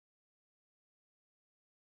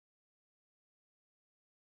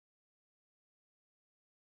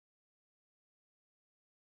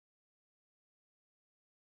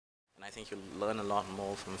think you learn a lot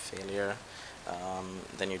more from failure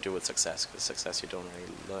than you do with success. Because success, you don't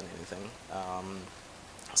really learn anything.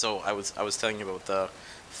 So I was telling you about the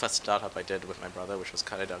first startup I did with my brother, which was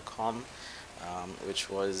Kare.com, which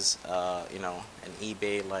was an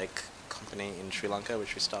eBay-like company in Sri Lanka,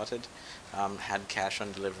 which we started. Had cash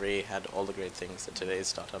on delivery, had all the great things that today's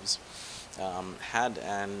startups had,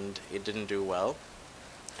 and it didn't do well,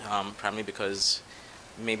 primarily because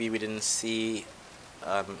maybe we didn't see.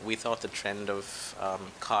 We thought the trend of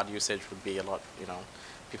card usage would be a lot.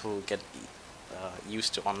 People would get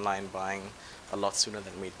used to online buying a lot sooner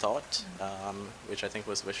than we thought, which I think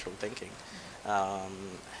was wishful thinking,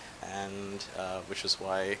 and which is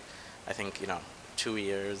why I think 2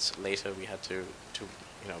 years later we had to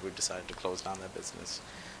we decided to close down that business.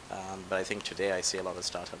 But I think today I see a lot of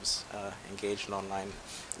startups engaged in online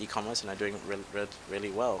e-commerce and are doing really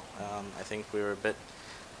well. I think we were a bit.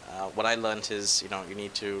 What I learned is you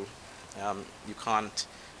need to you can't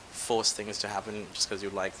force things to happen just because you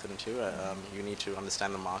like them to. You need to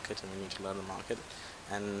understand the market and you need to learn the market.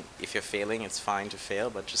 And if you're failing, it's fine to fail,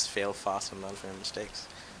 but just fail fast and learn from your mistakes.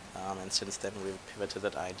 And since then, we've pivoted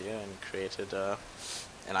that idea and created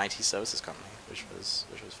an IT services company, which was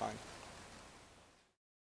fine.